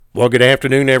Well, good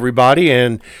afternoon, everybody,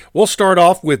 and we'll start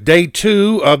off with day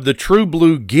 2 of the True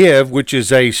Blue Give, which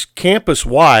is a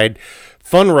campus-wide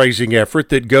fundraising effort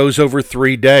that goes over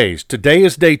 3 days. Today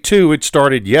is day 2. It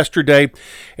started yesterday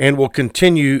and will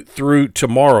continue through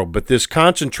tomorrow. But this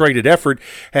concentrated effort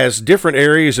has different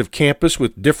areas of campus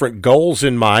with different goals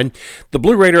in mind. The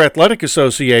Blue Raider Athletic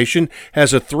Association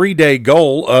has a 3-day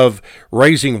goal of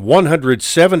raising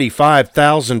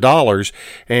 $175,000,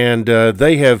 and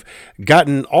they have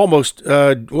gotten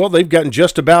they've gotten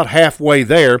just about halfway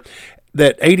there.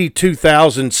 That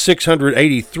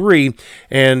 82,683,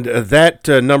 and that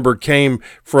number came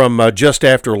from just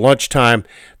after lunchtime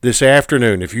this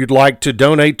afternoon. If you'd like to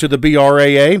donate to the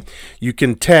BRAA, you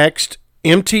can text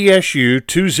MTSU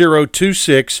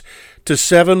 2026 to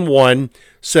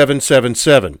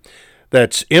 71777.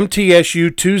 That's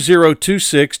MTSU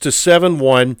 2026 to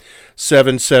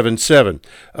 71777.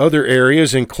 Other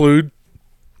areas include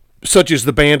such as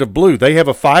the Band of Blue. They have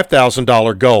a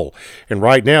 $5,000 goal, and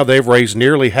right now they've raised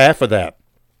nearly half of that.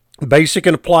 Basic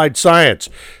and Applied Science,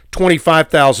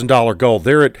 $25,000 goal.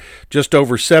 They're at just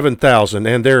over $7,000,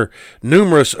 and there are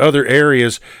numerous other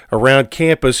areas around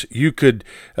campus you could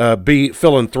be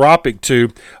philanthropic to.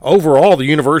 Overall, the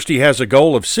university has a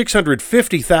goal of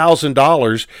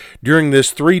 $650,000 during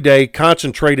this 3-day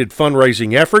concentrated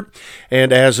fundraising effort,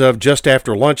 and as of just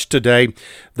after lunch today,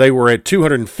 they were at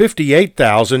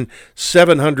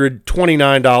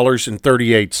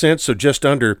 $258,729.38, so just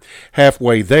under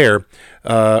halfway there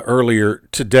earlier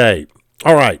today.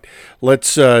 All right,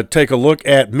 let's take a look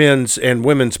at men's and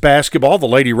women's basketball. The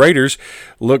Lady Raiders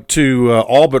look to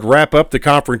all but wrap up the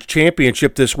conference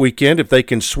championship this weekend if they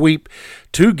can sweep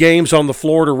 2 games on the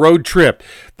Florida road trip.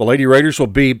 The Lady Raiders will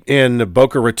be in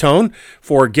Boca Raton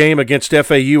for a game against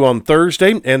FAU on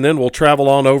Thursday, and then we'll travel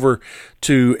on over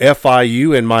to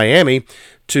FIU in Miami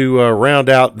to round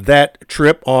out that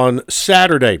trip on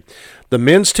Saturday. The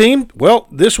men's team, well,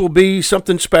 this will be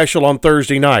something special on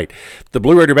Thursday night. The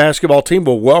Blue Raider basketball team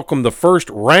will welcome the first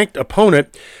ranked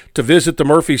opponent to visit the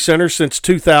Murphy Center since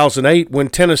 2008 when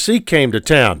Tennessee came to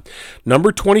town.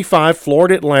 Number 25,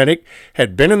 Florida Atlantic,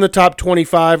 had been in the top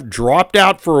 25, dropped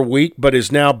out for a week, but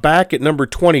is now back at number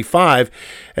 25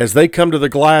 as they come to the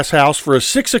Glass House for a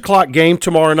 6 o'clock game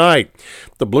tomorrow night.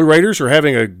 The Blue Raiders are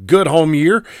having a good home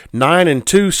year,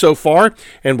 9-2 so far,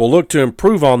 and will look to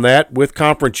improve on that with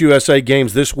Conference USA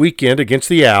games this weekend against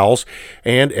the Owls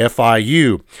and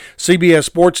FIU. CBS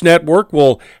Sports Network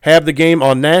will have the game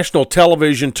on national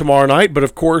television tomorrow night, but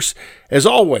of course, as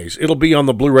always, it'll be on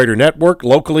the Blue Raider Network,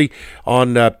 locally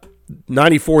on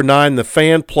 94.9 The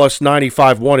Fan, plus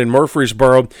 95.1 in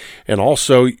Murfreesboro, and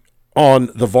also on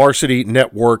the Varsity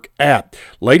Network app.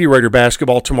 Lady Raider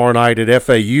basketball tomorrow night at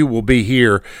FAU will be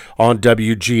here on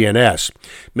WGNS.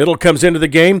 Middle comes into the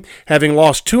game having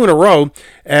lost 2 in a row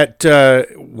at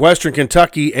Western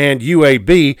Kentucky and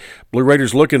UAB. Blue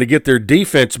Raiders looking to get their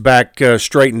defense back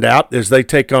straightened out as they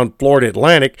take on Florida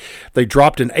Atlantic. They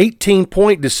dropped an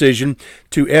 18-point decision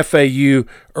to FAU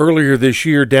earlier this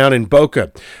year down in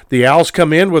Boca. The Owls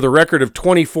come in with a record of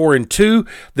 24-2.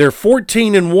 They're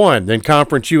 14-1 in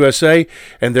Conference USA,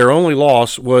 and their only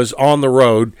loss was on the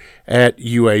road at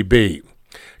UAB.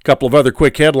 A couple of other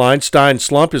quick headlines. Stein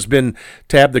Slump has been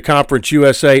tabbed the Conference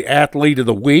USA Athlete of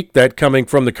the Week, that coming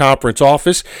from the conference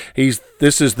office.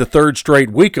 This is the 3rd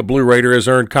straight week a Blue Raider has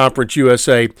earned Conference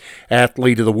USA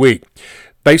Athlete of the Week.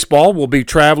 Baseball will be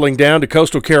traveling down to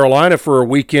Coastal Carolina for a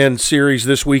weekend series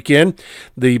this weekend.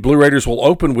 The Blue Raiders will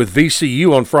open with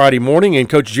VCU on Friday morning, and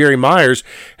Coach Jerry Myers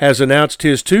has announced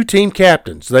his 2 team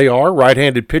captains. They are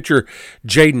right-handed pitcher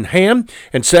Jaden Ham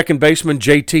and second baseman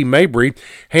JT Mabry.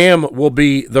 Ham will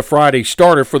be the Friday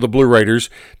starter for the Blue Raiders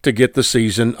to get the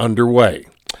season underway.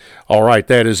 All right,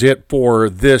 that is it for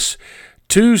this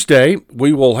Tuesday.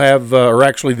 We will have,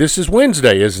 this is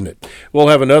Wednesday, isn't it? We'll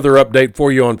have another update for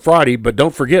you on Friday, but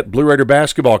don't forget Blue Raider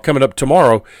basketball coming up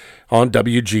tomorrow on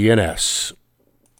WGNS.